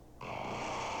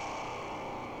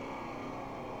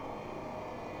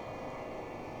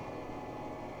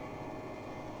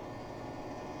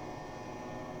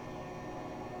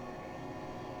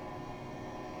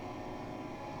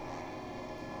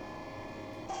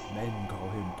Men call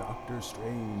him Doctor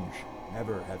Strange.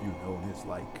 Never have you known his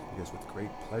like. It is with great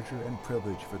pleasure and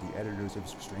privilege for the editors of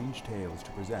Strange Tales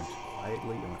to present,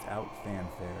 quietly and without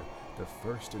fanfare, the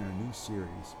first in a new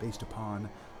series based upon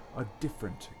a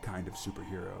different kind of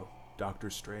superhero, Doctor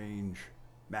Strange,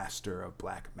 Master of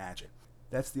Black Magic.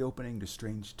 That's the opening to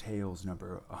Strange Tales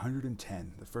number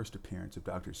 110, the first appearance of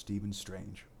Dr. Stephen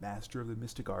Strange, master of the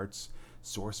mystic arts,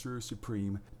 sorcerer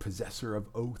supreme, possessor of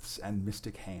oaths and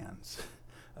mystic hands.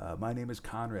 My name is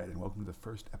Conrad, and welcome to the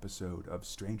first episode of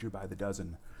Stranger by the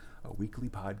Dozen, a weekly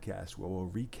podcast where we'll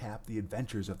recap the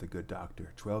adventures of the Good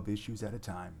Doctor, 12 issues at a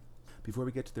time. Before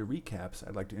we get to the recaps,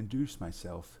 I'd like to introduce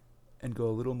myself and go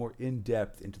a little more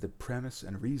in-depth into the premise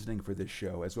and reasoning for this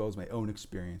show, as well as my own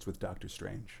experience with Doctor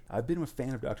Strange. I've been a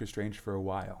fan of Doctor Strange for a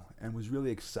while, and was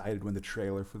really excited when the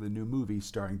trailer for the new movie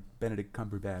starring Benedict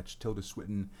Cumberbatch, Tilda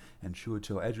Swinton, and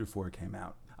Chiwetel Ejiofor came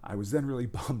out. I was then really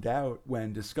bummed out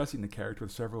when discussing the character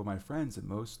with several of my friends, and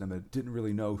most of them didn't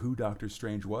really know who Doctor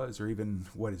Strange was or even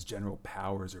what his general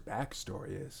powers or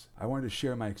backstory is. I wanted to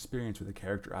share my experience with a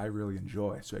character I really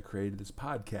enjoy, so I created this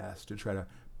podcast to try to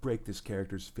break this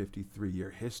character's 53-year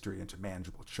history into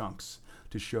manageable chunks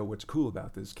to show what's cool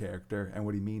about this character and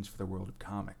what he means for the world of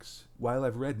comics. While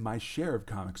I've read my share of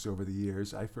comics over the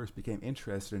years, I first became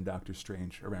interested in Doctor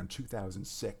Strange around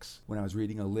 2006 when I was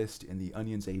reading a list in the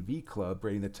Onion's AV Club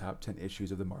rating the top 10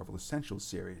 issues of the Marvel Essentials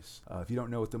series. If you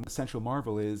don't know what the Essential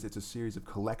Marvel is, it's a series of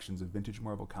collections of vintage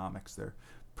Marvel comics. They're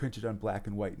printed on black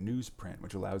and white newsprint,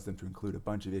 which allows them to include a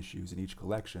bunch of issues in each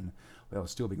collection while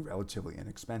still being relatively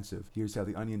inexpensive. Here's how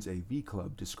the Onion's AV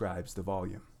Club describes the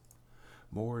volume.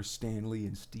 More Stan Lee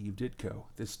and Steve Ditko,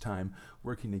 this time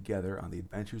working together on the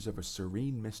adventures of a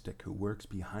serene mystic who works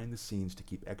behind the scenes to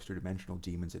keep extra-dimensional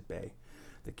demons at bay.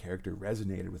 The character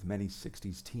resonated with many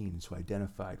 60s teens who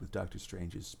identified with Doctor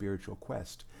Strange's spiritual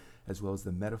quest, as well as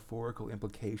the metaphorical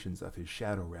implications of his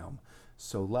shadow realm,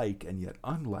 so like and yet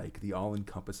unlike the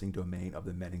all-encompassing domain of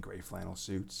the men in gray flannel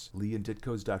suits. Lee and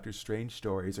Ditko's Doctor Strange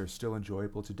stories are still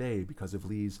enjoyable today because of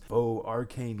Lee's faux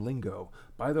arcane lingo,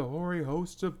 by the hoary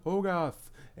hosts of Hogarth,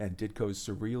 and Ditko's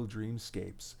surreal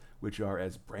dreamscapes, which are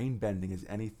as brain-bending as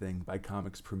anything by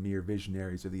comics' premier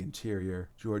visionaries of the interior,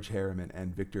 George Harriman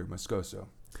and Victor Moscoso.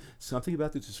 Something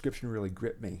about the description really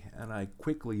gripped me, and I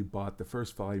quickly bought the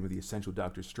first volume of The Essential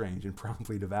Doctor Strange and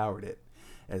promptly devoured it.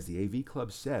 As the AV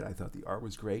Club said, I thought the art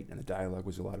was great and the dialogue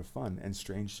was a lot of fun, and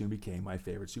Strange soon became my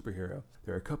favorite superhero.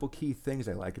 There are a couple key things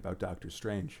I like about Doctor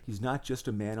Strange. He's not just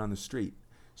a man on the street.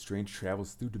 Strange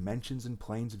travels through dimensions and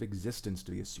planes of existence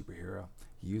to be a superhero.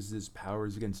 He uses his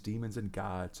powers against demons and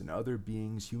gods and other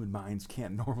beings human minds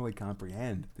can't normally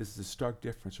comprehend. This is a stark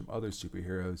difference from other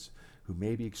superheroes who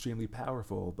may be extremely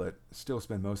powerful but still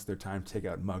spend most of their time taking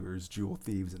out muggers, jewel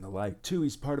thieves, and the like. Two,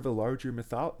 he's part of a larger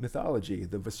mythology,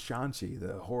 the Vishanti,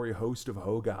 the hoary host of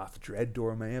Hogarth, Dread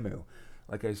Dormammu.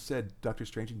 Like I said, Doctor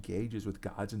Strange engages with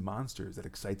gods and monsters that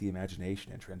excite the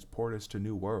imagination and transport us to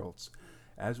new worlds.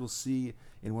 As we'll see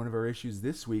in one of our issues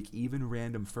this week, even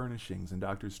random furnishings in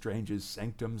Doctor Strange's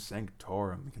Sanctum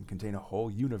Sanctorum can contain a whole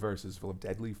universe full of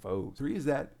deadly foes. Three is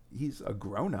that he's a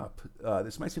grown-up.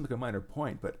 This might seem like a minor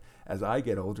point, but as I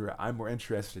get older, I'm more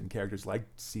interested in characters like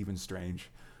Stephen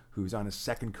Strange, who's on his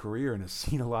second career and has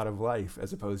seen a lot of life,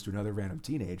 as opposed to another random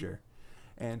teenager.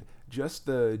 And just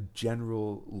the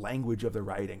general language of the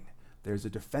writing. There's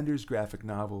a Defenders graphic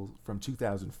novel from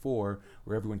 2004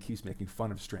 where everyone keeps making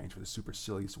fun of Strange for the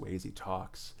supercilious ways he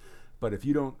talks. But if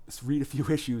you don't read a few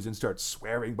issues and start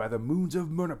swearing by the moons of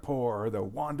Munapur or the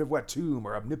wand of Watum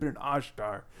or omnipotent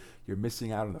Ashtar, you're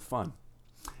missing out on the fun.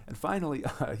 And finally,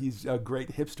 he's a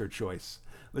great hipster choice.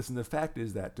 Listen, the fact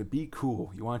is that to be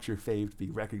cool, you want your fave to be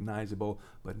recognizable,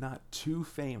 but not too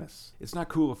famous. It's not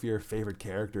cool if your favorite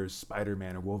character is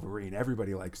Spider-Man or Wolverine.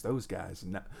 Everybody likes those guys.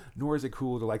 Nor is it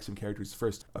cool to like some character whose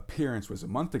first appearance was a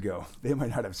month ago. They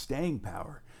might not have staying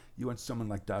power. You want someone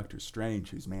like Doctor Strange,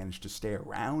 who's managed to stay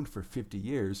around for 50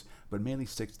 years, but mainly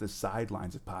sticks to the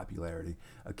sidelines of popularity,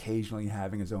 occasionally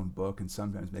having his own book and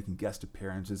sometimes making guest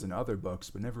appearances in other books,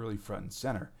 but never really front and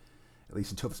center. At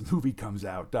least until this movie comes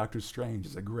out, Doctor Strange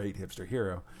is a great hipster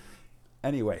hero.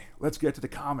 Anyway, let's get to the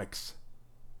comics.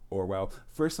 Or, well,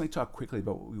 first let me talk quickly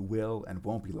about what we will and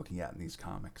won't be looking at in these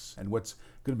comics, and what's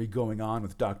going to be going on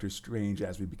with Doctor Strange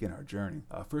as we begin our journey.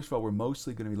 First of all, we're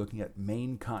mostly going to be looking at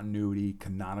main continuity,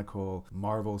 canonical,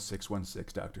 Marvel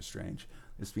 616 Doctor Strange.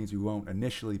 This means we won't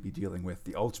initially be dealing with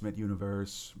the Ultimate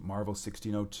Universe, Marvel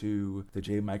 1602, the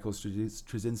J. Michael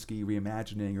Straczynski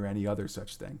reimagining, or any other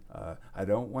such thing. I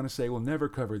don't want to say we'll never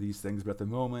cover these things, but at the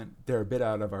moment, they're a bit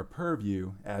out of our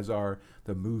purview, as are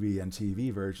the movie and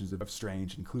TV versions of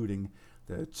Strange, including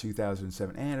the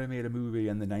 2007 animated movie,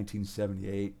 and the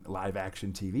 1978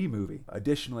 live-action TV movie.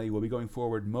 Additionally, we'll be going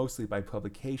forward mostly by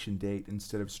publication date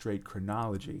instead of straight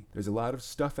chronology. There's a lot of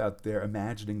stuff out there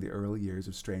imagining the early years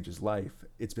of Strange's life.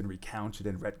 It's been recounted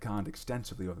and retconned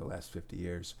extensively over the last 50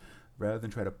 years. Rather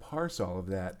than try to parse all of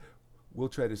that, we'll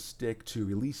try to stick to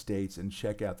release dates and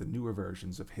check out the newer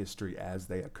versions of history as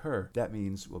they occur. That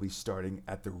means we'll be starting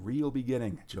at the real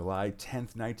beginning, July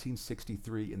 10th,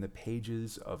 1963, in the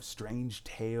pages of Strange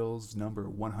Tales number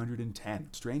 110.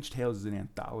 Strange Tales is an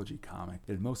anthology comic.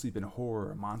 It had mostly been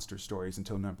horror or monster stories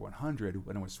until number 100,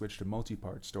 when it was switched to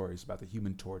multi-part stories about the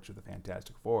Human Torch of the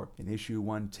Fantastic Four. In issue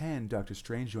 110, Dr.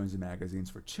 Strange joins the magazines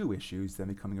for 2 issues, then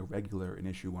becoming a regular in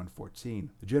issue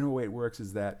 114. The general way it works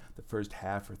is that the first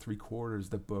half or 3/4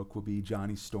 of the book will be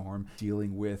Johnny Storm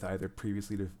dealing with either a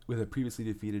previously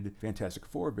defeated Fantastic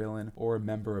Four villain or a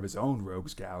member of his own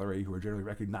rogues gallery, who are generally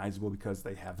recognizable because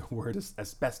they have the word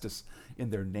asbestos in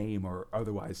their name or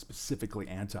otherwise specifically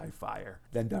anti-fire.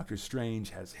 Then Doctor Strange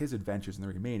has his adventures in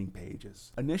the remaining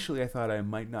pages. Initially, I thought I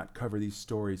might not cover these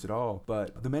stories at all,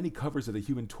 but the many covers of the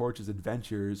Human Torch's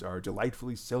adventures are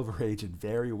delightfully Silver Age and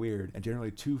very weird, and generally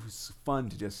too fun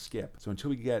to just skip. So until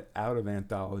we get out of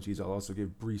anthologies, I'll also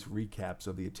give brief recaps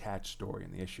of the attached story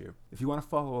in the issue. If you want to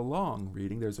follow along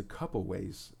reading, there's a couple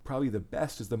ways. Probably the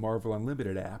best is the Marvel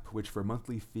Unlimited app, which for a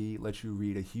monthly fee lets you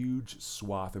read a huge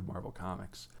swath of Marvel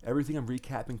comics. Everything I'm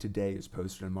recapping today is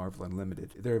posted on Marvel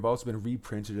Unlimited. There have also been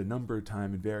reprinted a number of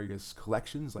times in various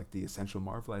collections, like the Essential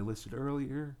Marvel I listed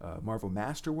earlier, Marvel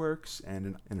Masterworks,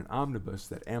 and an omnibus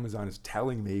that Amazon is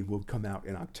telling me will come out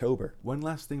in October. One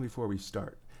last thing before we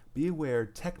start. Be aware,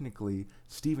 technically,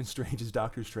 Stephen Strange is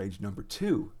Doctor Strange number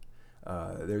 2.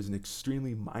 There's an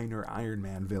extremely minor Iron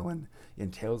Man villain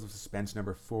in Tales of Suspense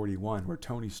number 41, where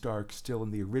Tony Stark, still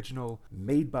in the original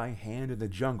made by hand in the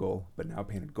jungle, but now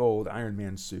painted gold, Iron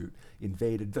Man suit,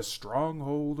 invaded the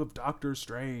stronghold of Doctor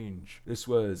Strange. This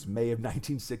was May of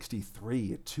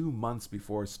 1963, 2 months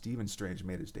before Stephen Strange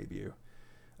made his debut.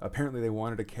 Apparently they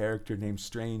wanted a character named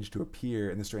Strange to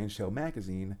appear in the Strange Tale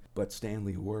magazine, but Stan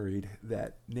Lee worried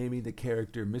that naming the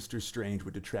character Mr. Strange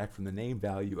would detract from the name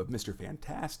value of Mr.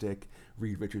 Fantastic,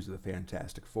 Reed Richards of the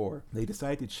Fantastic Four. They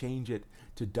decided to change it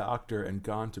to Doctor and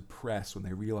gone to press when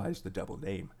they realized the double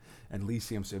name. And Lee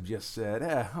seems to have just said,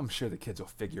 I'm sure the kids will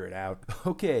figure it out.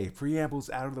 Okay, preambles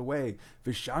out of the way.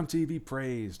 Vishanti be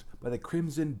praised. By the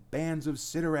crimson bands of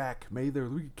Sidorak, may the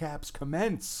recaps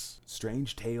commence.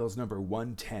 Strange Tales number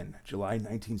 110, July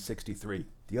 1963.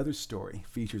 The other story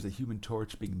features a Human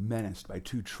Torch being menaced by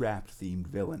 2 Trapped-themed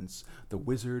villains, the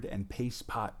Wizard and Paste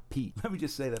Pot Pete. Let me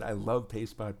just say that I love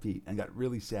Paste Pot Pete and got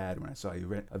really sad when I saw he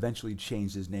eventually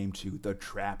changed his name to the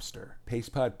Trapster.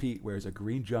 Paste Pot Pete wears a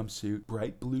green jumpsuit,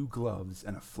 bright blue gloves,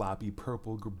 and a floppy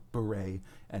purple beret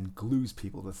and glues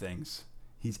people to things.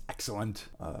 He's excellent.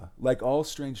 Like all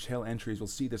Strange Tale entries we'll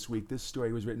see this week, this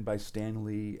story was written by Stan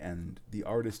Lee and the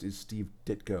artist is Steve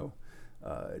Ditko.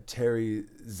 Terry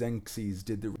Zenxes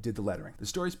did the lettering. The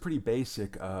story's pretty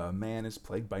basic. A man is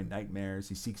plagued by nightmares.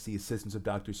 He seeks the assistance of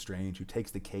Doctor Strange, who takes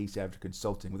the case after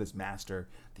consulting with his master,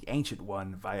 the Ancient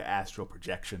One, via astral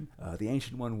projection. The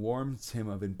Ancient One warns him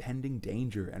of impending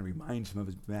danger and reminds him of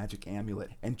his magic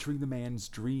amulet. Entering the man's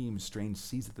dreams, Strange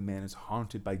sees that the man is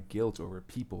haunted by guilt over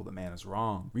people the man is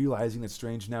wrong. Realizing that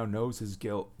Strange now knows his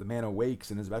guilt, the man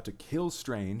awakes and is about to kill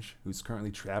Strange, who's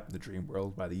currently trapped in the dream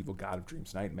world by the evil god of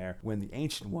dreams, Nightmare, when the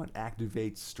Ancient One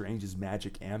activates Strange's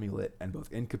magic amulet and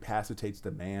both incapacitates the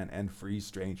man and frees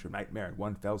Strange from Nightmare in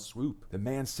one fell swoop. The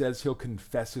man says he'll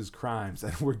confess his crimes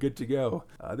and we're good to go.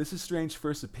 This is Strange's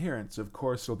first appearance. Of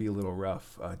course, it'll be a little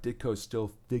rough. Ditko's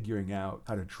still figuring out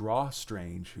how to draw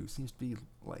Strange, who seems to be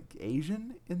like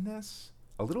Asian in this.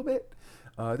 A little bit.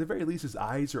 At the very least, his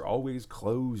eyes are always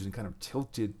closed and kind of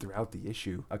tilted throughout the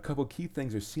issue. A couple key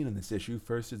things are seen in this issue.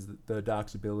 First is the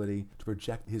Doc's ability to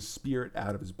project his spirit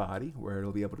out of his body, where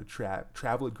it'll be able to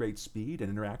travel at great speed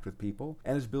and interact with people,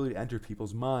 and his ability to enter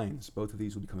people's minds. Both of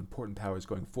these will become important powers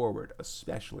going forward,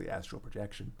 especially astral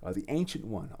projection. The Ancient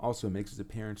One also makes his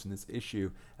appearance in this issue,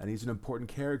 and he's an important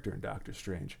character in Doctor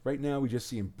Strange. Right now, we just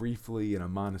see him briefly in a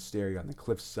monastery on the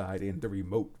cliffside in the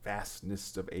remote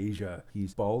vastness of Asia.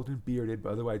 He's bald and bearded,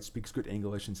 but otherwise speaks good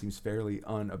English and seems fairly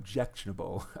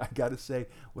unobjectionable. I gotta say,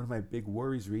 one of my big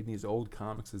worries reading these old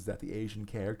comics is that the Asian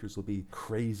characters will be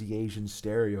crazy Asian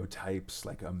stereotypes,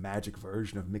 like a magic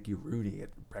version of Mickey Rooney at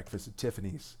Breakfast at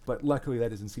Tiffany's. But luckily that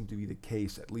doesn't seem to be the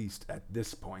case, at least at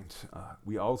this point.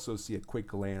 We also see a quick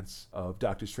glance of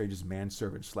Doctor Strange's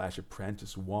manservant /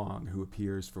 apprentice Wong, who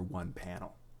appears for one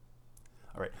panel.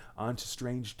 Alright, on to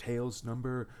Strange Tales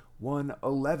number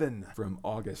 111 from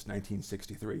August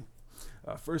 1963.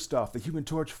 First off, the Human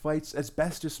Torch fights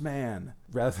Asbestos Man.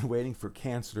 Rather than waiting for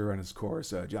cancer to run his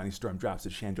course, Johnny Storm drops a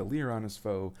chandelier on his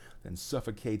foe, then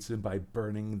suffocates him by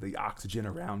burning the oxygen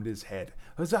around his head.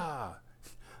 Huzzah!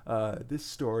 The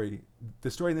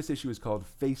story in this issue is called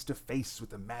Face to Face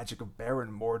with the Magic of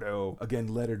Baron Mordo,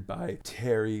 again lettered by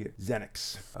Terry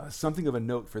Zenix. Something of a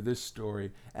note for this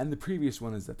story and the previous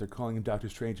one is that they're calling him Doctor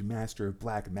Strange Master of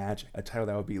Black Magic, a title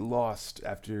that would be lost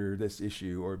after this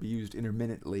issue or be used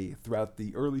intermittently throughout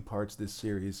the early parts of this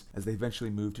series as they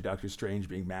eventually move to Doctor Strange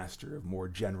being Master of more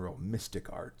general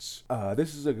mystic arts.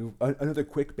 This is another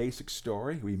quick basic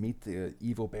story. We meet the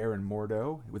evil Baron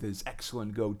Mordo with his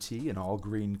excellent goatee and all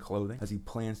green clothing as he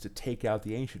plans to take out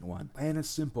the Ancient One. Plan is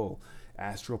simple.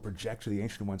 Astral project to the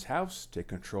Ancient One's house, take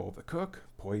control of the cook,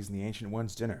 poison the Ancient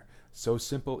One's dinner. So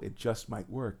simple, it just might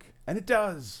work. And it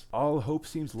does! All hope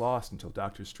seems lost until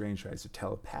Doctor Strange tries to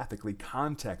telepathically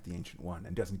contact the Ancient One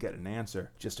and doesn't get an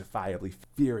answer, justifiably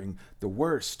fearing the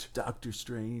worst. Doctor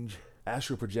Strange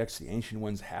astral projects the Ancient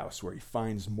One's house, where he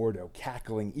finds Mordo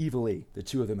cackling evilly. The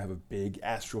two of them have a big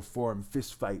astral form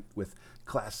fistfight with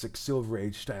classic Silver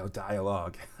Age style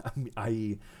dialogue,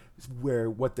 i.e., where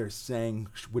what they're saying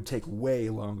would take way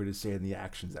longer to say than the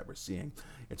actions that we're seeing.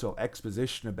 It's all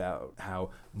exposition about how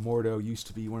Mordo used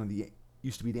to be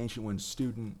the Ancient One's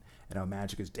student, and how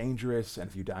magic is dangerous, and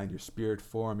if you die in your spirit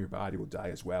form, your body will die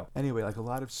as well. Anyway, like a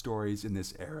lot of stories in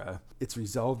this era, it's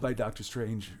resolved by Doctor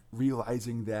Strange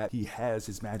realizing that he has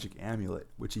his magic amulet,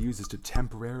 which he uses to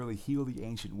temporarily heal the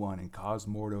Ancient One and cause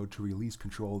Mordo to release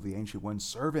control of the Ancient One's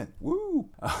servant. Woo!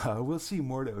 We'll see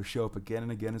Mordo show up again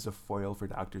and again as a foil for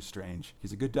Doctor Strange.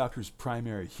 He's a good doctor's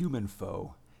primary human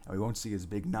foe, and we won't see his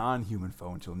big non-human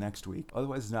foe until next week.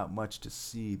 Otherwise, there's not much to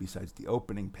see besides the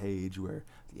opening page where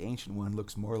the Ancient One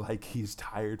looks more like he's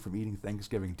tired from eating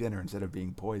Thanksgiving dinner instead of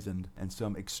being poisoned, and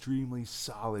some extremely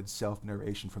solid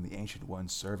self-narration from the Ancient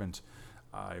One's servant.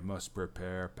 I must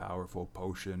prepare powerful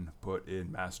potion, put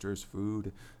in master's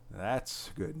food. That's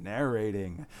good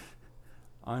narrating.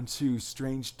 On to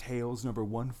Strange Tales number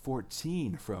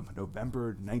 114 from November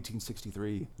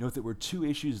 1963. Note that we're 2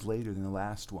 issues later than the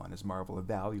last one, as Marvel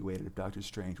evaluated if Doctor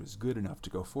Strange was good enough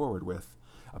to go forward with.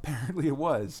 Apparently it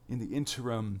was. In the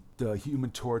interim, the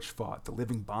Human Torch fought the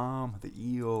Living Bomb, the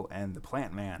Eel, and the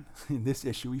Plant Man. In this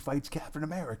issue, he fights Captain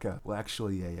America. Well,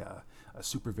 actually, a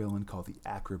supervillain called the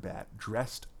Acrobat,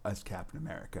 dressed as Captain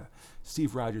America.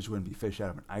 Steve Rogers wouldn't be fished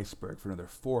out of an iceberg for another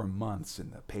 4 months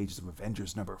in the pages of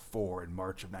Avengers number 4 in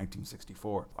March of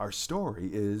 1964. Our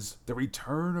story is The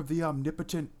Return of the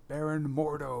Omnipotent Baron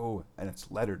Mordo, and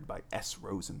it's lettered by S.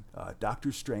 Rosen.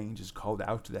 Doctor Strange is called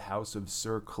out to the house of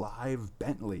Sir Clive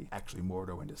Bentley, actually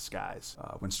Mordo in disguise.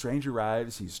 When Strange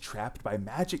arrives, he's trapped by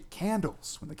magic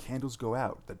candles. When the candles go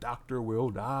out, the Doctor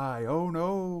will die. Oh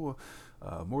no!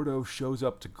 Mordo shows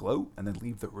up to gloat and then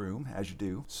leave the room, as you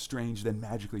do. Strange then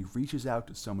magically reaches out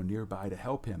to someone nearby to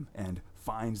help him and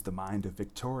finds the mind of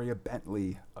Victoria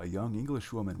Bentley, a young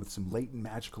English woman with some latent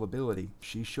magical ability.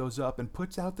 She shows up and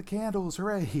puts out the candles,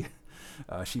 hooray!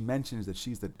 She mentions that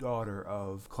she's the daughter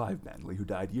of Clive Bentley, who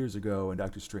died years ago, and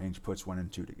Doctor Strange puts 1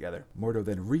 and 2 together. Mordo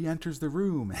then re-enters the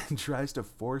room and tries to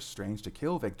force Strange to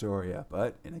kill Victoria,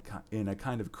 but in a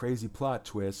kind of crazy plot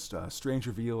twist, Strange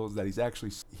reveals that he's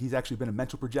actually been a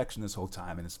mental projection this whole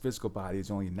time, and his physical body has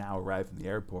only now arrived from the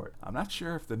airport. I'm not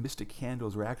sure if the mystic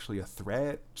candles were actually a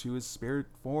threat to his spirit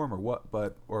form or what,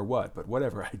 but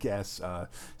whatever, I guess.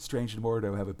 Strange and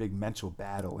Mordo have a big mental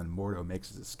battle, and Mordo makes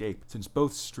his escape. Since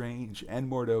both Strange and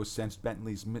Mordo sensed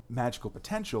Bentley's magical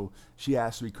potential, she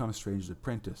asks to become Strange's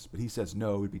apprentice, but he says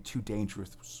no, it would be too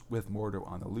dangerous with Mordo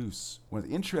on the loose. One of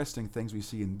the interesting things we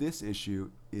see in this issue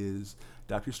is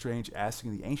Doctor Strange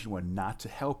asking the Ancient One not to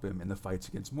help him in the fights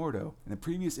against Mordo. In the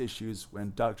previous issues,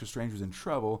 when Doctor Strange was in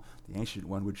trouble, the Ancient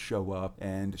One would show up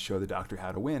and show the Doctor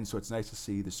how to win, so it's nice to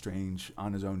see the Strange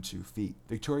on his own 2 feet.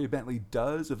 Victoria Bentley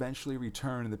does eventually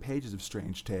return in the pages of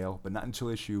Strange Tale, but not until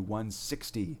issue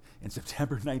 160 in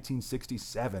September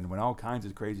 1967, when all kinds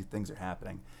of crazy things are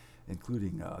happening,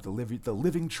 including the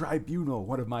Living Tribunal,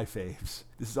 one of my faves.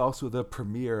 This is also the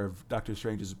premiere of Doctor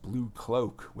Strange's blue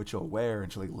cloak, which he'll wear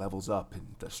until he levels up in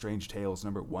the Strange Tales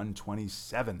number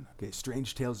 127. Okay,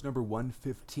 Strange Tales number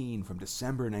 115 from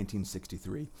December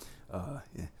 1963.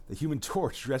 The Human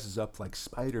Torch dresses up like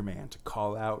Spider-Man to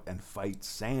call out and fight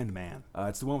Sandman.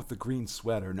 It's the one with the green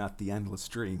sweater, not the Endless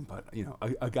Dream, but,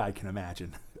 a guy can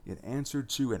imagine. In answer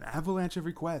to an avalanche of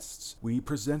requests, we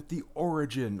present the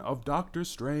origin of Doctor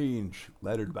Strange,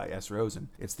 lettered by S. Rosen.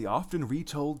 It's the often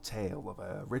retold tale of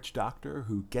a rich doctor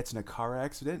who gets in a car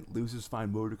accident, loses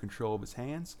fine motor control of his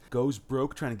hands, goes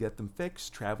broke trying to get them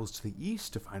fixed, travels to the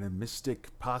east to find a mystic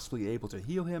possibly able to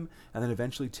heal him, and then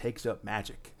eventually takes up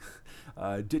magic.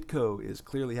 Ditko is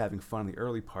clearly having fun in the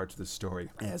early parts of the story,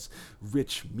 as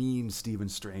rich, mean Stephen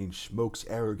Strange smokes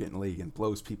arrogantly and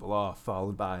blows people off,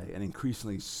 followed by an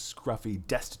increasingly scruffy,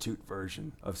 destitute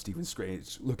version of Stephen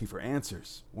Strange looking for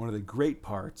answers. One of the great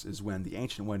parts is when the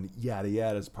Ancient One yada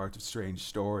yadas parts of Strange's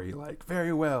story, like,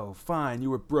 very well, fine, you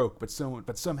were broke, but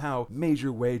somehow made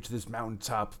your way to this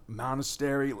mountaintop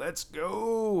monastery, let's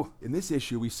go! In this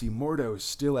issue, we see Mordo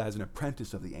still as an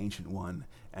apprentice of the Ancient One,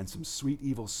 and some sweet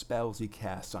evil spells he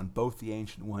casts on both the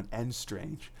Ancient One and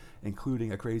Strange,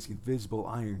 including a crazy invisible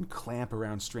iron clamp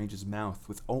around Strange's mouth,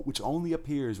 which only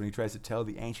appears when he tries to tell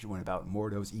the Ancient One about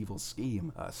Mordo's evil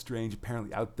scheme. Strange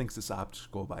apparently outthinks this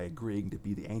obstacle by agreeing to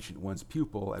be the Ancient One's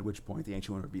pupil, at which point the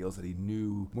Ancient One reveals that he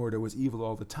knew Mordo was evil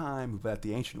all the time, but that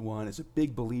the Ancient One is a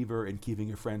big believer in keeping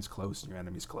your friends close and your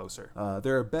enemies closer.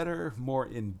 There are better, more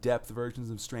in-depth versions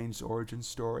of Strange's origin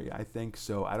story, I think,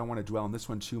 so I don't want to dwell on this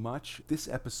one too much. This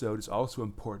episode is also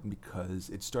important because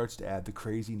it starts to add the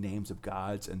crazy names of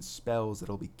gods and spells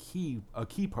that'll be a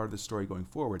key part of the story going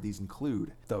forward. These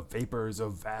include the Vapors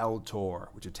of Valtor,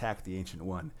 which attack the Ancient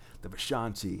One, the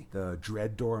Vishanti, the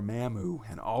Dread Dormammu,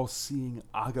 and all-seeing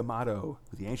Agamotto,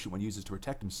 who the Ancient One uses to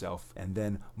protect himself, and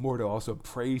then Mordo also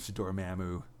prays to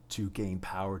Dormammu to gain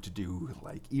power to do,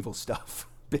 like, evil stuff.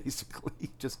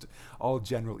 Basically, just all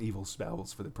general evil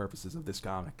spells for the purposes of this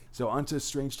comic. So on to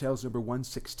Strange Tales number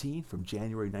 116 from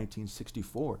January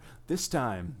 1964. This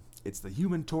time, it's the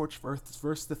Human Torch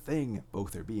versus the Thing.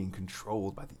 Both are being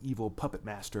controlled by the evil puppet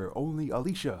master. Only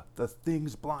Alicia, the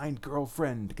Thing's blind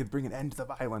girlfriend, can bring an end to the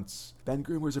violence. Ben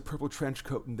Grimm wears a purple trench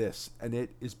coat in this, and it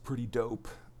is pretty dope.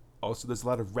 Also, there's a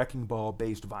lot of Wrecking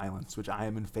Ball-based violence, which I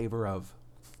am in favor of.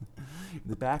 In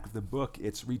the back of the book,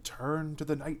 it's Return to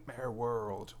the Nightmare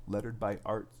World, lettered by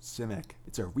Art Simic.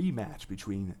 It's a rematch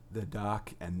between the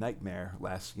Doc and Nightmare,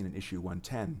 last seen in issue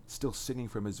 110. Still singing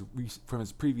from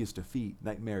his previous defeat,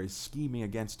 Nightmare is scheming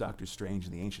against Doctor Strange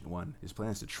and the Ancient One. His plan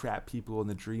is to trap people in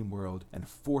the dream world and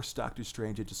force Doctor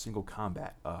Strange into single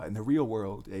combat. In the real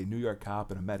world, a New York cop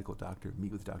and a medical doctor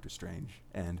meet with Doctor Strange,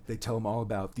 and they tell him all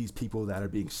about these people that are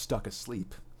being stuck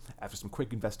asleep. After some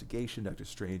quick investigation, Doctor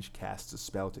Strange casts a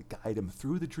spell to guide him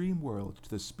through the dream world to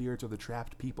the spirits of the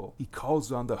trapped people. He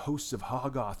calls on the hosts of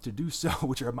Hoggoth to do so,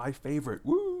 which are my favorite.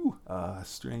 Woo!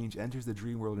 Strange enters the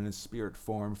dream world in his spirit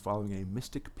form, following a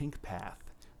mystic pink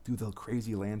path through the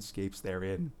crazy landscapes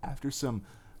therein. After some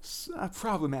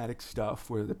problematic stuff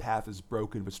where the path is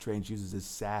broken, but Strange uses his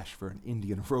sash for an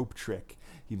Indian rope trick,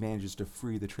 he manages to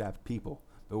free the trapped people.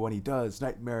 But when he does,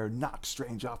 Nightmare knocks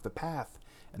Strange off the path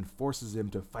and forces him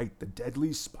to fight the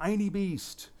deadly Spiny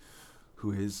Beast,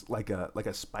 who is like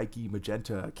a spiky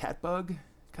magenta catbug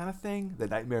kind of thing. The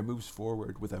Nightmare moves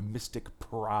forward with a mystic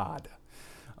prod.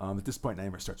 At this point,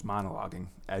 Nightmare starts monologuing,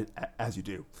 as you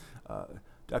do.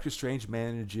 Doctor Strange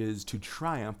manages to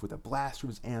triumph with a blast from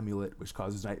his amulet, which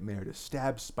causes Nightmare to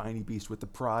stab Spiny Beast with the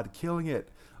prod, killing it.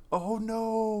 Oh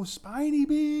no, Spiny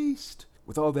Beast!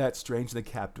 With all that, Strange and the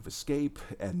captive escape,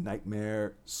 and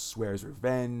Nightmare swears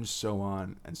revenge, so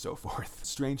on and so forth.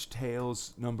 Strange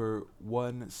Tales number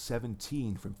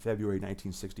 117 from February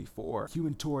 1964.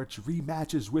 Human Torch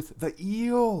rematches with the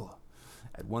Eel!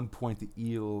 At one point, the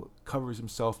Eel covers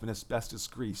himself in asbestos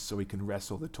grease so he can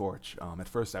wrestle the Torch. At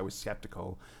first, I was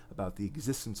skeptical about the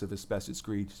existence of asbestos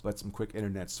grease, but some quick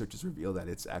internet searches reveal that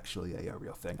it's actually a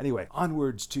real thing. Anyway,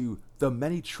 onwards to The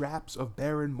Many Traps of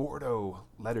Baron Mordo,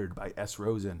 lettered by S.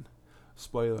 Rosen.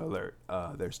 Spoiler alert,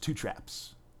 there's 2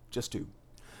 traps. Just 2.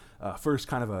 First,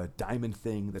 kind of a diamond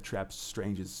thing that traps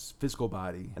Strange's physical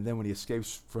body, and then when he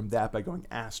escapes from that by going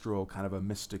astral, kind of a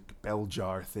mystic bell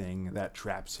jar thing that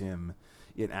traps him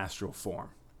in astral form.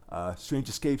 Strange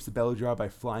escapes the bell jar by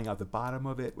flying out the bottom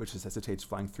of it, which necessitates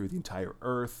flying through the entire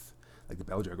Earth. Like, the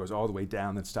bell jar goes all the way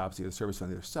down, then stops at the surface on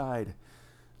the other side.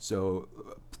 So,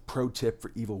 pro tip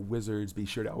for evil wizards, be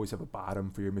sure to always have a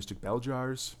bottom for your mystic bell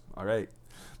jars. Alright.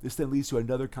 This then leads to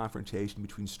another confrontation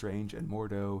between Strange and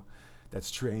Mordo that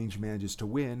Strange manages to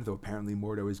win, though apparently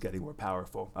Mordo is getting more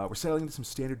powerful. We're settling into some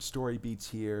standard story beats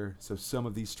here, so some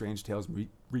of these Strange Tales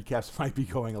recaps might be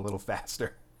going a little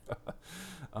faster.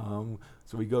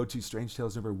 So we go to Strange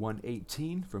Tales number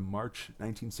 118 from March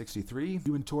 1963.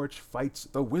 Human Torch fights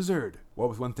the Wizard. Well,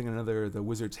 with one thing and another, the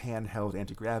Wizard's handheld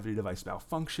anti-gravity device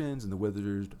malfunctions, and the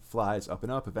Wizard flies up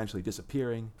and up, eventually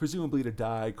disappearing, presumably to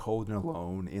die cold and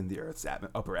alone in the Earth's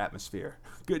upper atmosphere.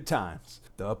 Good times.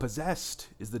 The Possessed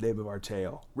is the name of our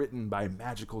tale, written by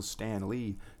magical Stan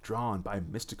Lee, drawn by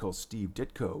mystical Steve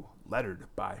Ditko, lettered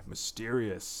by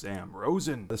mysterious Sam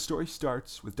Rosen. The story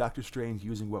starts with Doctor Strange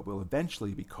using what will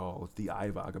eventually be called the Eye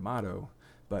of Agamotto,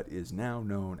 but is now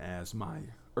known as my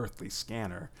earthly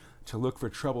scanner, to look for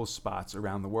trouble spots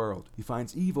around the world. He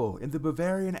finds evil in the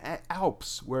Bavarian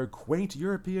Alps, where quaint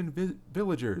European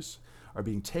villagers are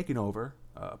being taken over,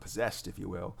 possessed if you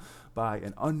will, by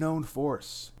an unknown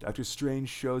force. Doctor Strange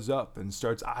shows up and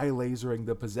starts eye-lasering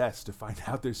the possessed to find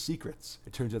out their secrets.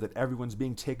 It turns out that everyone's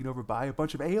being taken over by a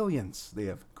bunch of aliens. They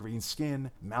have green skin,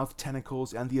 mouth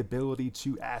tentacles, and the ability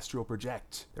to astral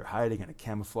project. They're hiding in a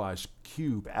camouflage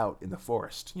cube out in the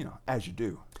forest, as you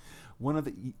do. One of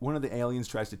the aliens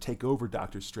tries to take over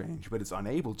Doctor Strange, but is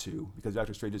unable to because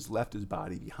Doctor Strange has left his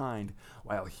body behind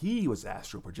while he was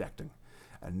astral projecting.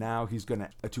 And now he's going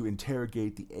to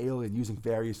interrogate the alien using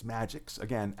various magics,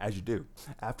 again, as you do.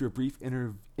 After a brief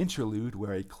interlude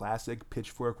where a classic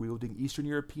pitchfork-wielding Eastern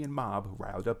European mob,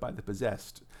 riled up by the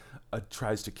possessed,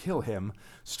 tries to kill him,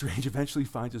 Strange eventually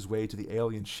finds his way to the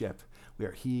alien ship,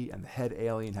 where he and the head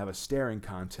alien have a staring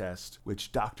contest,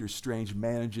 which Doctor Strange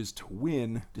manages to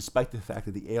win, despite the fact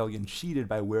that the alien cheated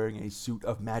by wearing a suit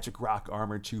of magic rock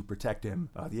armor to protect him.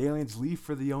 The aliens leave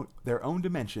for their own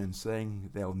dimension,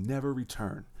 saying they'll never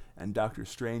return, and Doctor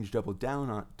Strange doubles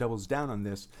down on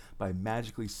this by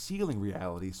magically sealing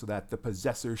reality so that the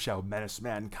possessor shall menace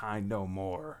mankind no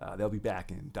more. They'll be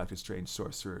back in Doctor Strange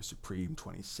Sorcerer Supreme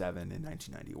 27 in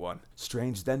 1991.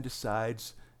 Strange then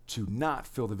decides to not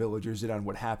fill the villagers in on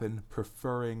what happened,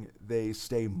 preferring they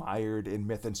stay mired in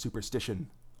myth and superstition.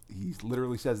 He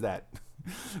literally says that,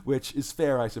 which is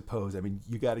fair, I suppose. I mean,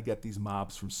 you got to get these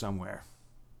mobs from somewhere.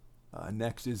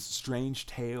 Next is Strange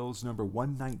Tales number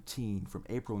 119 from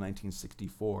April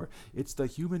 1964. It's the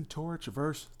Human Torch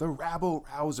versus the Rabble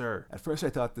Rouser. At first I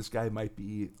thought this guy might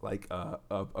be like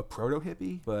a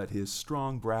proto-hippie, but his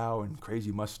strong brow and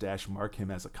crazy mustache mark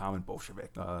him as a common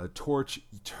Bolshevik. Torch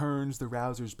turns the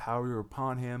Rouser's power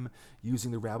upon him,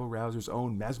 using the Rabble Rouser's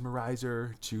own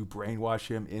mesmerizer to brainwash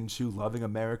him into loving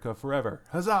America forever.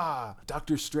 Huzzah!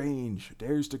 Doctor Strange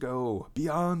dares to go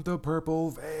beyond the purple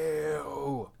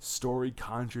veil. Story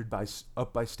conjured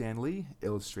up by Stan Lee,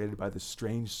 illustrated by the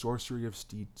strange sorcery of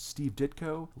Steve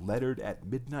Ditko, lettered at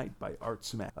midnight by Art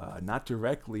Simek. Not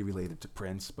directly related to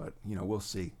Prince, but, we'll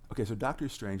see. Okay, so Doctor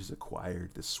Strange has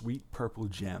acquired the sweet purple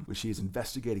gem, which he is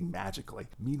investigating magically.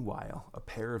 Meanwhile, a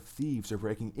pair of thieves are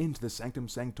breaking into the Sanctum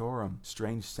Sanctorum.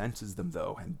 Strange senses them,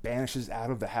 though, and banishes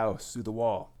out of the house through the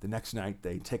wall. The next night,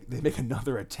 they make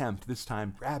another attempt, this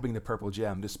time grabbing the purple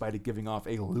gem, despite it giving off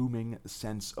a looming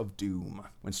sense of doom.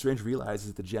 When Strange realizes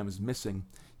that the gem is missing,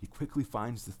 he quickly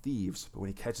finds the thieves, but when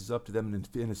he catches up to them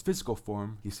in his physical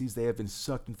form, he sees they have been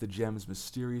sucked into the gem's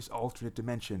mysterious alternate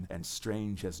dimension, and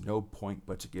Strange has no point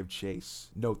but to give chase.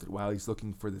 Note that while he's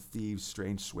looking for the thieves,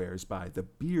 Strange swears by the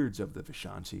beards of the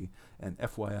Vishanti, and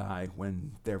FYI,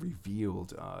 when they're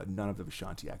revealed, none of the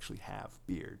Vishanti actually have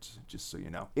beards, just so you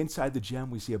know. Inside the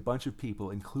gem, we see a bunch of people,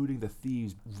 including the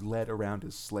thieves, led around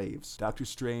as slaves. Doctor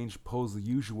Strange pulls the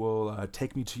usual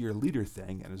take me to your leader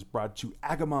thing, and is brought to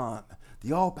Agamon,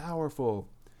 the all-powerful.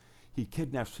 He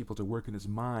kidnaps people to work in his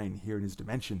mine here in his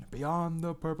dimension, beyond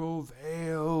the purple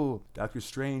veil. Doctor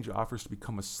Strange offers to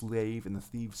become a slave in the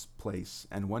thieves' place,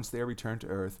 and once they are returned to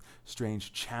Earth,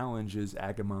 Strange challenges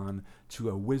Agamon to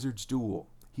a wizard's duel.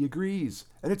 He agrees,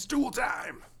 and it's duel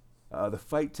time! The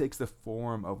fight takes the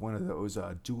form of one of those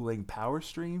dueling power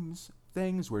streams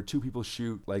things where two people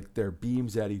shoot like their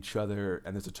beams at each other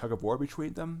and there's a tug of war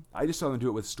between them. I just saw them do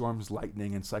it with Storm's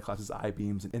lightning and Cyclops' eye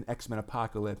beams in X-Men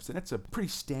Apocalypse, and it's a pretty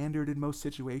standard in most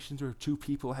situations where two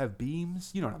people have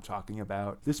beams. You know what I'm talking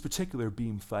about. This particular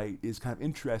beam fight is kind of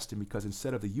interesting because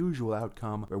instead of the usual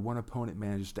outcome where one opponent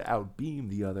manages to outbeam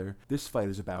the other, this fight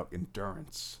is about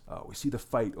endurance. We see the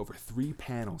fight over 3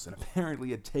 panels, and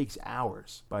apparently it takes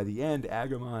hours. By the end,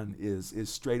 Agamon is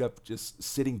straight up just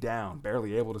sitting down,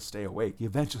 barely able to stay awake. He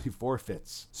eventually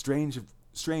forfeits. Strange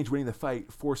winning the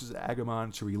fight forces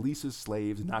Agamon to release his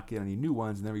slaves and not get any new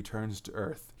ones, and then returns to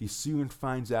Earth. He soon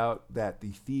finds out that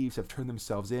the thieves have turned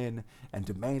themselves in and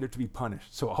demanded to be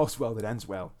punished. So all's well that ends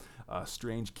well.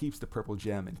 Strange keeps the purple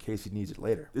gem in case he needs it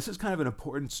later. This is kind of an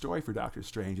important story for Doctor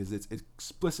Strange, as it's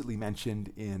explicitly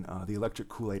mentioned in the electric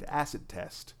Kool-Aid acid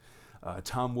test.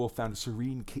 Tom Wolfe found a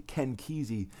serene Ken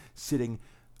Kesey sitting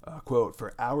Quote,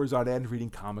 for hours on end reading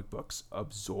comic books,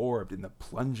 absorbed in the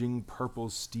plunging purple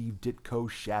Steve Ditko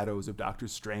shadows of Doctor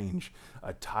Strange,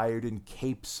 attired in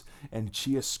capes and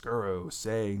chiaroscuro,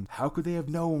 saying, how could they have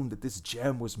known that this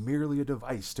gem was merely a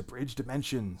device to bridge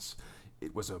dimensions?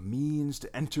 It was a means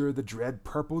to enter the dread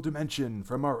purple dimension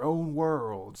from our own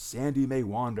world. Sandy may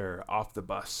wander off the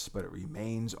bus, but it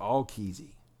remains all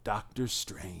Keezy. Doctor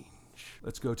Strange.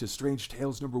 Let's go to Strange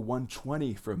Tales number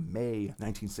 120 from May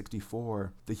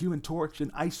 1964. The Human Torch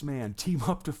and Iceman team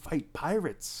up to fight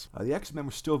pirates. The X-Men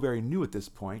were still very new at this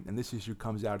point, and this issue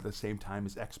comes out at the same time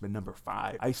as X-Men number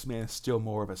 5. Iceman is still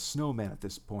more of a snowman at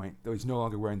this point, though he's no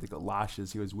longer wearing the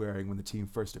galoshes he was wearing when the team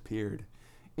first appeared.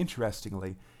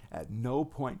 Interestingly, at no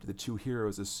point do the two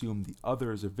heroes assume the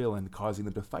other is a villain, causing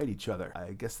them to fight each other.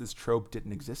 I guess this trope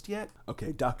didn't exist yet?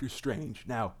 Okay, Doctor Strange,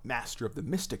 now master of the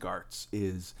mystic arts,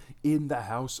 is In the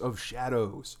House of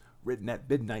Shadows, written at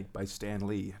midnight by Stan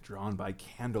Lee, drawn by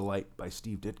candlelight by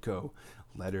Steve Ditko,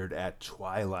 lettered at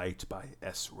twilight by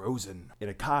S. Rosen, in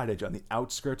a cottage on the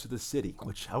outskirts of the city,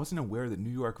 which I wasn't aware that New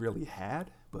York really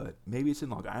had, but maybe it's in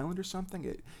Long Island or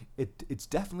something. It's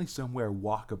definitely somewhere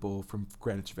walkable from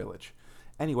Greenwich Village.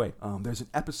 Anyway, there's an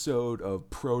episode of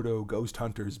Proto Ghost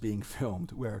Hunters being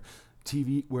filmed where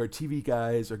TV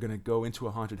guys are going to go into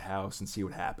a haunted house and see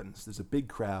what happens. There's a big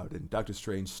crowd, and Doctor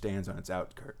Strange stands on its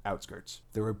outskirts.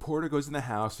 The reporter goes in the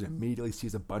house and immediately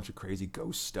sees a bunch of crazy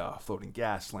ghost stuff, floating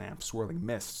gas lamps, swirling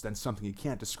mists, then something he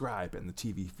can't describe, and the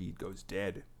TV feed goes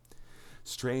dead.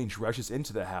 Strange rushes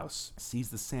into the house, sees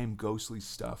the same ghostly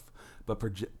stuff,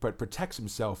 but protects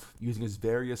himself using his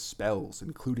various spells,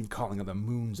 including calling on the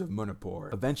moons of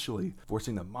Munapur, eventually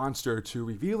forcing the monster to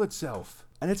reveal itself.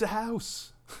 And it's a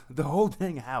house! The whole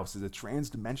dang house is a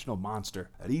trans-dimensional monster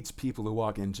that eats people who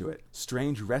walk into it.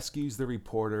 Strange rescues the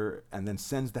reporter and then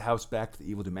sends the house back to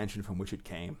the evil dimension from which it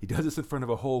came. He does this in front of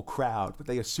a whole crowd, but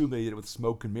they assume they did it with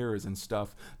smoke and mirrors and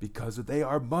stuff because they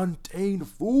are mundane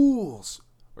fools!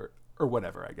 Or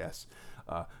whatever, I guess.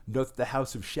 Note that the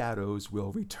House of Shadows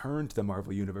will return to the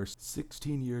Marvel Universe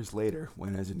 16 years later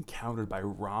when it is encountered by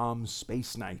Rom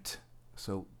Space Knight.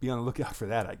 So be on the lookout for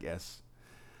that, I guess.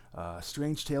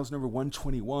 Strange Tales number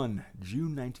 121,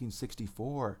 June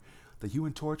 1964. The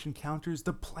Human Torch encounters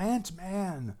the Plant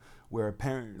Man, where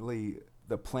apparently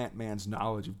the Plant Man's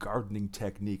knowledge of gardening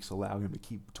techniques allow him to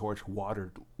keep the torch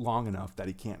watered long enough that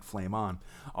he can't flame on.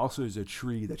 Also, there's a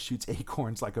tree that shoots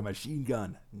acorns like a machine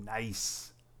gun. Nice.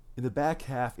 In the back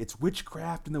half, it's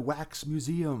Witchcraft in the Wax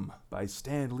Museum by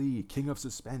Stan Lee, King of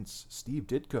Suspense, Steve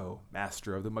Ditko,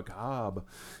 Master of the Macabre,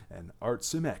 and Art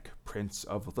Simek, Prince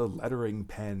of the Lettering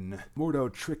Pen.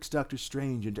 Mordo tricks Doctor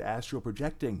Strange into astral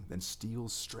projecting, then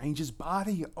steals Strange's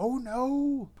body. Oh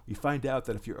no! We find out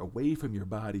that if you're away from your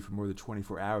body for more than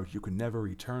 24 hours, you can never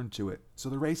return to it. So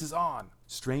the race is on.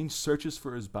 Strange searches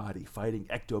for his body, fighting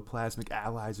ectoplasmic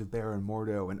allies of Baron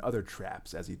Mordo and other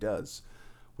traps as he does.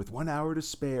 With 1 hour to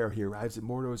spare, he arrives at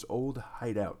Mordo's old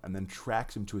hideout and then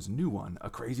tracks him to his new one, a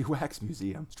crazy wax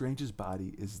museum. Strange's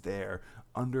body is there,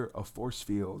 under a force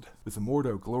field, with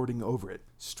Mordo gloating over it.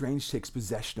 Strange takes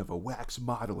possession of a wax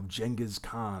model of Genghis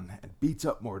Khan and beats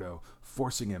up Mordo,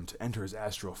 forcing him to enter his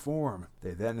astral form.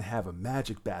 They then have a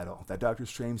magic battle that Doctor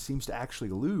Strange seems to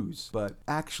actually lose, but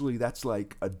actually that's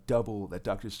like a double that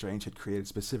Doctor Strange had created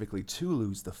specifically to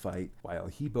lose the fight, while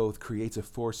he both creates a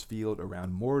force field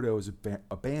around Mordo's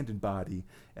abandoned body,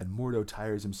 and Mordo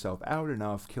tires himself out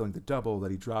enough, killing the double,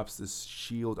 that he drops this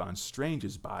shield on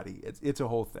Strange's body. It's a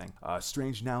whole thing.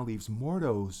 Strange now leaves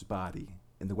Mordo's body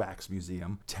in the Wax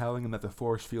Museum, telling him that the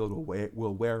force field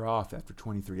will wear off after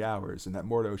 23 hours, and that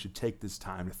Mordo should take this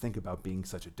time to think about being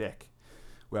such a dick.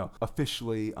 Well,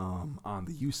 officially on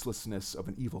the uselessness of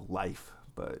an evil life,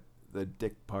 but the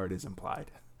dick part is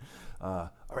implied.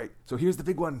 Alright, so here's the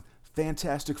big one.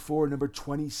 Fantastic Four number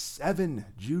 27,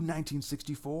 June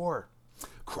 1964.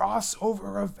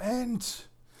 Crossover event!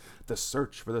 The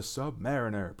Search for the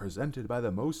Submariner, presented by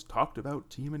the most talked about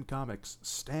team in comics,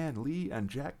 Stan Lee and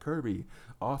Jack Kirby,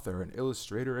 author and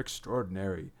illustrator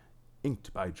extraordinary.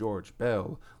 Inked by George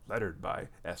Bell, lettered by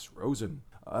S. Rosen.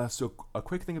 So a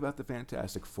quick thing about the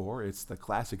Fantastic Four, it's the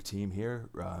classic team here.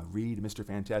 Reed, Mr.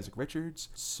 Fantastic Richards,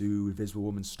 Sue, Invisible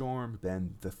Woman Storm,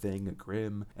 Ben, The Thing,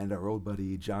 Grimm, and our old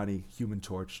buddy Johnny, Human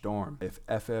Torch Storm. If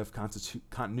FF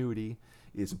continuity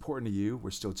is important to you, we're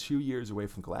still 2 years away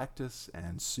from Galactus,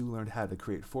 and Sue learned how to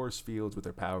create force fields with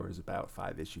her powers about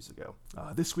 5 issues ago.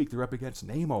 This week they're up against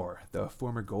Namor, the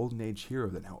former Golden Age hero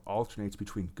that now alternates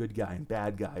between good guy and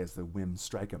bad guy as the whims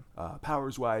strike him.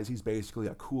 Powers-wise, he's basically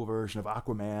a cool version of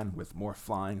Aquaman with more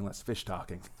flying and less fish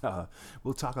talking.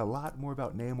 We'll talk a lot more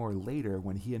about Namor later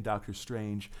when he and Doctor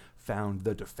Strange found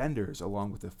the Defenders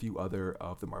along with a few other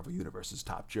of the Marvel Universe's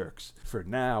top jerks. For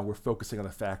now, we're focusing on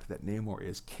the fact that Namor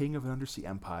is king of an undersea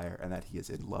empire and that he is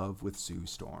in love with Sue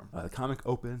Storm. The comic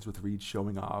opens with Reed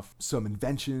showing off some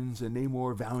inventions and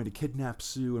Namor vowing to kidnap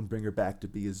Sue and bring her back to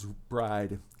be his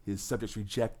bride. His subjects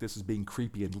reject this as being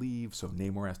creepy and leave, so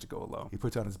Namor has to go alone. He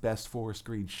puts on his best forest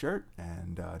green shirt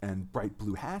and bright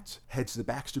blue hat, heads to the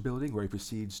Baxter building where he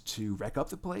proceeds to wreck up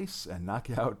the place and knock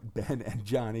out Ben and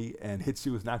Johnny and hit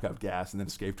Sue with knockout gas and then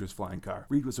escape to his flying car.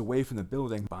 Reed was away from the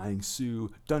building buying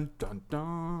Sue, dun dun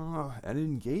dun, an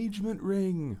engagement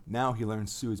ring. Now he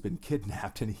learns Sue has been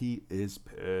kidnapped and he is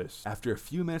pissed. After a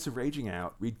few minutes of raging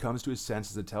out, Reed comes to his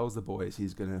senses and tells the boys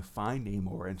he's gonna find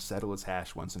Namor and settle his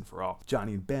hash once and for all.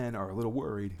 Johnny and Ben are a little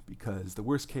worried because the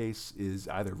worst case is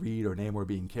either Reed or Namor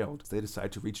being killed, so they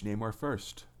decide to reach Namor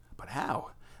first. But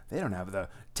how? They don't have the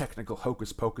technical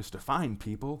hocus pocus to find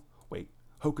people. Wait,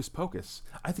 hocus pocus?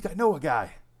 I think I know a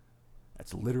guy.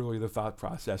 That's literally the thought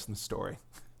process in the story.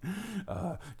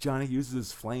 Johnny uses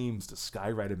his flames to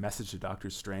skywrite a message to Doctor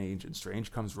Strange, and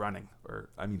Strange comes running,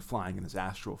 flying in his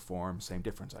astral form, same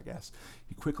difference, I guess.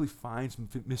 He quickly finds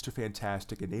Mr.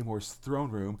 Fantastic in Namor's throne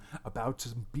room, about to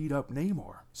beat up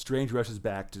Namor. Strange rushes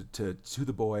back to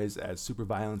the boys as super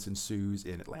violence ensues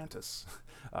in Atlantis.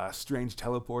 Strange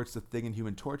teleports the Thing and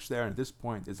Human Torch there, and at this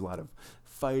point there's a lot of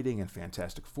fighting and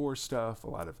Fantastic Four stuff, a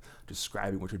lot of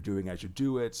describing what you're doing as you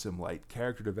do it, some light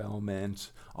character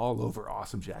development, all over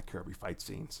awesome Jack Kirby fight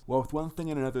scenes. Well, with one thing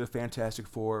and another, the Fantastic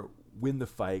Four win the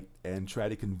fight and try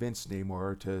to convince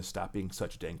Namor to stop being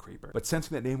such a dang creeper. But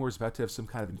sensing that Namor is about to have some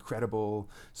kind of incredible,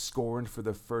 scorned for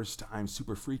the first time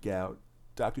super freak out,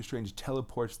 Doctor Strange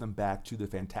teleports them back to the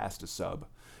Fantasta sub,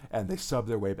 and they sub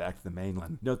their way back to the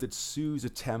mainland. Note that Sue's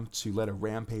attempt to let a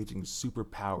rampaging,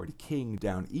 super-powered king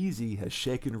down easy has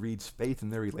shaken Reed's faith in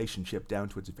their relationship down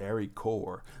to its very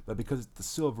core, but because it's the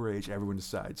Silver Age, everyone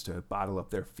decides to bottle up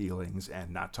their feelings and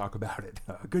not talk about it.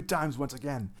 Good times once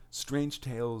again. Strange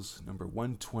Tales, number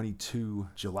 122,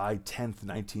 July 10th,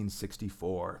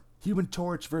 1964. Human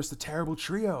Torch versus the Terrible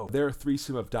Trio. They're a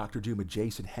threesome of Doctor Doom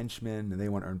adjacent henchmen, and they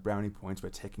want to earn brownie points by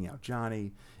taking out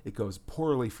Johnny. It goes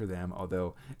poorly for them,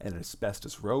 although an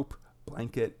asbestos rope,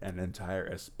 blanket, and an entire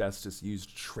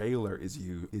asbestos-used trailer is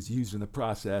used in the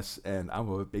process, and I'm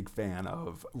a big fan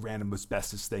of random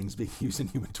asbestos things being used in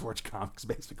Human Torch comics,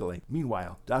 basically.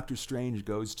 Meanwhile, Doctor Strange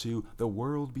goes to The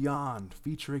World Beyond,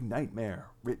 featuring Nightmare,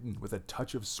 written with a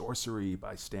touch of sorcery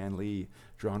by Stan Lee,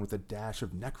 drawn with a dash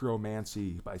of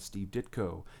necromancy by Steve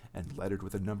Ditko, and lettered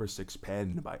with a number 6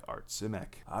 pen by Art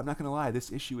Simek. I'm not gonna lie,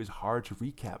 this issue is hard to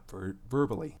recap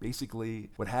verbally. Basically,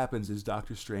 what happens is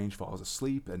Doctor Strange falls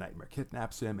asleep, and Nightmare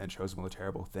kidnaps him and shows him all the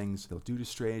terrible things he'll do to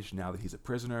Strange now that he's a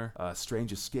prisoner.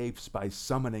 Strange escapes by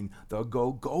summoning the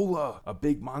Golgola, a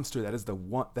big monster that is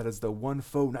the one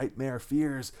foe Nightmare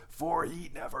fears, for he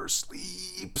never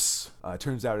sleeps.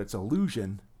 Turns out it's an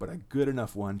illusion, but a good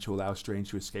enough one to allow Strange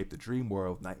to escape the dream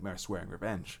world, Nightmare swearing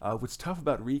revenge. What's tough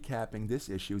about recapping this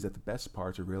issue is that the best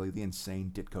parts are really the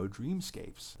insane Ditko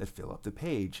dreamscapes that fill up the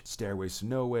page. Stairways to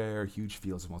Nowhere, huge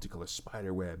fields of multicolored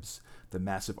spiderwebs, the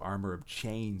massive armor of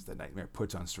chains that Nightmare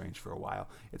puts on Strange for a while.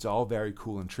 It's all very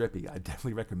cool and trippy. I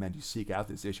definitely recommend you seek out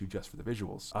this issue just for the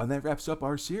visuals. And that wraps up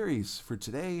our series for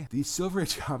today. These Silver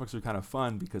Age comics are kind of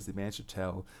fun because they managed to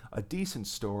tell a decent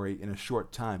story in a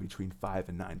short time between 5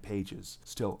 and 9 pages.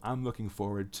 Still, I'm looking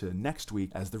forward to next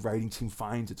week as the writing team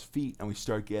finds its feet and we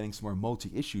start getting some more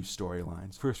multi-issue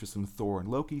storylines. First with some Thor and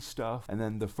Loki stuff, and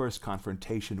then the first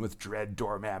confrontation with Dread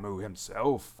Dormammu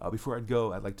himself. Before I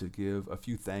go, I'd like to give a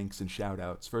few thanks and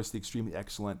shout-outs. First, the extremely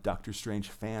excellent Doctor Strange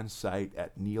fan site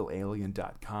at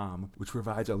nealalien.com, which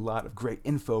provides a lot of great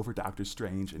info for Doctor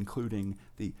Strange, including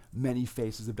the Many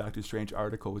Faces of Doctor Strange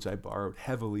article, which I borrowed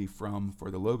heavily from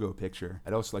for the logo picture.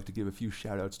 I'd also like to give a few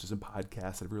shout-outs to some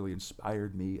podcasts that have really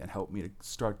inspired me and helped me to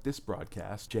start this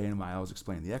broadcast. Jay and Miles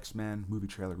Explain the X-Men, movie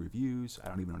trailer reviews, I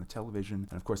Don't Even Own a Television,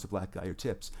 and of course the Black Guy Who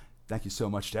Tips. Thank you so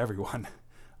much to everyone.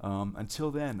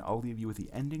 Until then, I'll leave you with the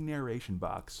ending narration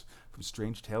box from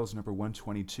Strange Tales number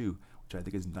 122, which I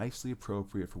think is nicely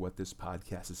appropriate for what this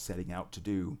podcast is setting out to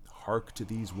do. Hark to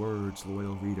these words,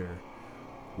 loyal reader.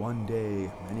 One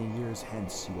day, many years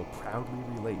hence, you will proudly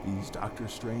relate these Doctor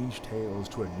Strange tales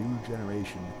to a new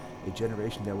generation, a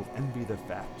generation that will envy the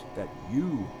fact that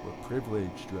you were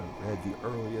privileged to have read the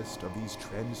earliest of these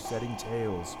trend-setting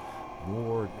tales.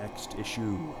 More next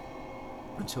issue.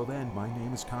 Until then, my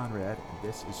name is Conrad, and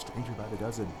this is Stranger by the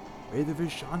Dozen. May the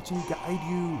Vishanti guide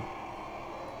you!